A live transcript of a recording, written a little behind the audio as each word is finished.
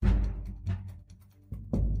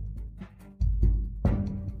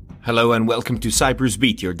Hello and welcome to Cyprus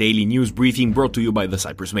Beat, your daily news briefing brought to you by the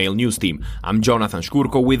Cyprus Mail news team. I'm Jonathan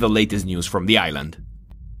Shkurko with the latest news from the island.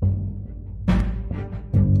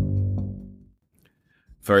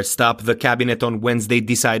 First up, the cabinet on Wednesday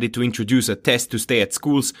decided to introduce a test to stay at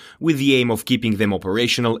schools with the aim of keeping them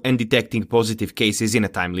operational and detecting positive cases in a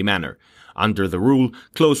timely manner. Under the rule,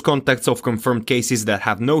 close contacts of confirmed cases that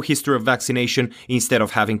have no history of vaccination, instead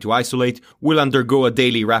of having to isolate, will undergo a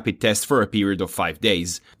daily rapid test for a period of 5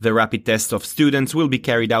 days. The rapid tests of students will be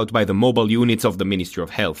carried out by the mobile units of the Ministry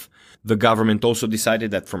of Health. The government also decided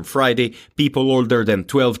that from Friday, people older than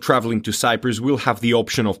 12 traveling to Cyprus will have the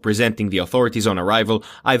option of presenting the authorities on arrival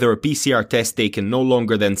either a PCR test taken no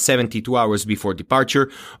longer than 72 hours before departure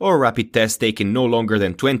or a rapid test taken no longer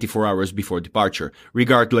than 24 hours before departure,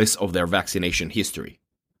 regardless of their vaccination history.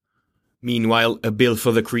 Meanwhile, a bill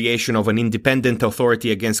for the creation of an independent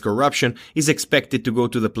authority against corruption is expected to go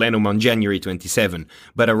to the plenum on January 27,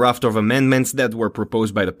 but a raft of amendments that were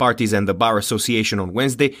proposed by the parties and the Bar Association on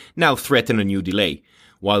Wednesday now threaten a new delay.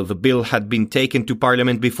 While the bill had been taken to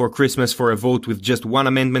Parliament before Christmas for a vote with just one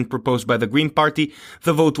amendment proposed by the Green Party,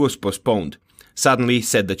 the vote was postponed. Suddenly,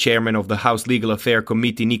 said the chairman of the House Legal Affairs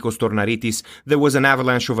Committee Nikos Tornaritis, there was an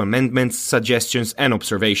avalanche of amendments, suggestions and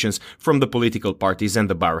observations from the political parties and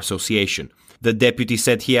the Bar Association. The deputy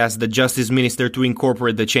said he asked the Justice Minister to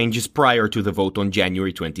incorporate the changes prior to the vote on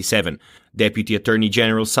January 27. Deputy Attorney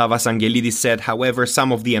General Savas Angelidis said, however,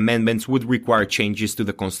 some of the amendments would require changes to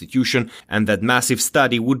the Constitution and that massive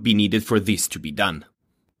study would be needed for this to be done.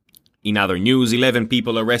 In other news, 11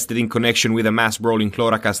 people arrested in connection with a mass brawl in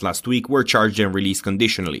Chlorakas last week were charged and released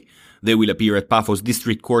conditionally. They will appear at Paphos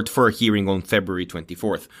District Court for a hearing on February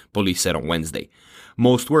 24th, police said on Wednesday.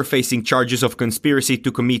 Most were facing charges of conspiracy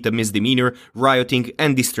to commit a misdemeanor, rioting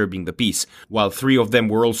and disturbing the peace, while 3 of them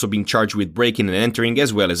were also being charged with breaking and entering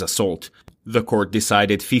as well as assault. The court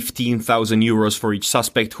decided €15,000 for each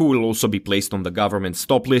suspect, who will also be placed on the government's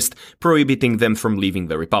stop list, prohibiting them from leaving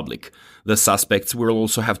the republic. The suspects will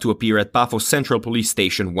also have to appear at Paphos Central Police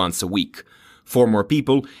Station once a week. 4 more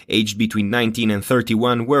people, aged between 19 and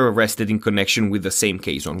 31, were arrested in connection with the same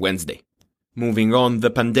case on Wednesday. Moving on, the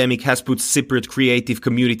pandemic has put Cypriot creative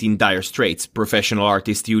community in dire straits, Professional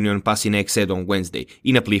Artists Union Pasinek said on Wednesday,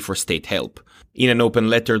 in a plea for state help. In an open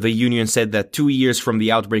letter, the union said that 2 years from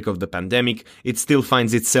the outbreak of the pandemic, it still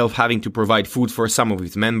finds itself having to provide food for some of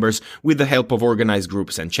its members with the help of organized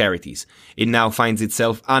groups and charities. It now finds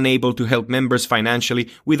itself unable to help members financially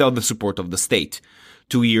without the support of the state.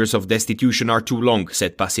 2 years of destitution are too long,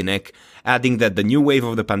 said Pasinek, adding that the new wave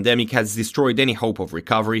of the pandemic has destroyed any hope of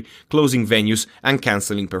recovery, closing venues and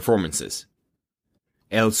cancelling performances.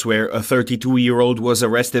 Elsewhere, a 32-year-old was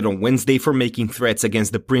arrested on Wednesday for making threats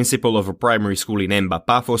against the principal of a primary school in Emba,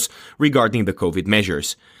 Paphos, regarding the COVID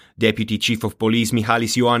measures. Deputy Chief of Police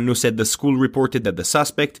Michalis Ioannou said the school reported that the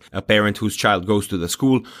suspect, a parent whose child goes to the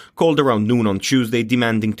school, called around noon on Tuesday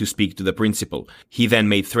demanding to speak to the principal. He then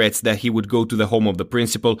made threats that he would go to the home of the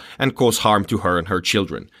principal and cause harm to her and her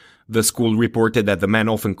children. The school reported that the man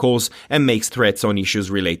often calls and makes threats on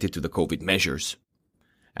issues related to the COVID measures.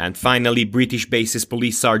 And finally, British Bases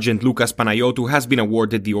Police Sergeant Loucas Panayiotou has been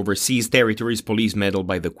awarded the Overseas Territories Police Medal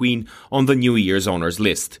by the Queen on the New Year's Honours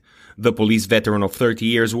list. The police veteran of 30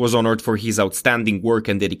 years was honoured for his outstanding work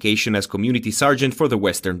and dedication as community sergeant for the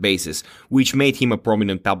Western Bases, which made him a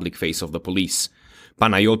prominent public face of the police.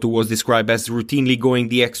 Panayiotou was described as routinely going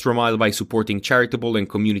the extra mile by supporting charitable and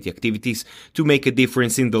community activities to make a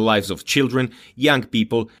difference in the lives of children, young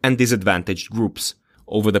people and disadvantaged groups.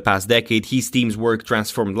 Over the past decade, his team's work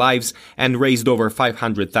transformed lives and raised over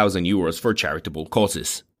 €500,000 for charitable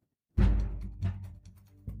causes.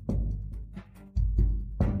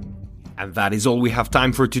 And that is all we have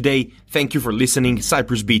time for today. Thank you for listening.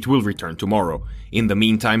 Cyprus Beat will return tomorrow. In the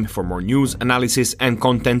meantime, for more news, analysis and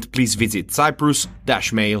content, please visit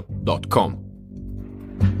cyprus-mail.com.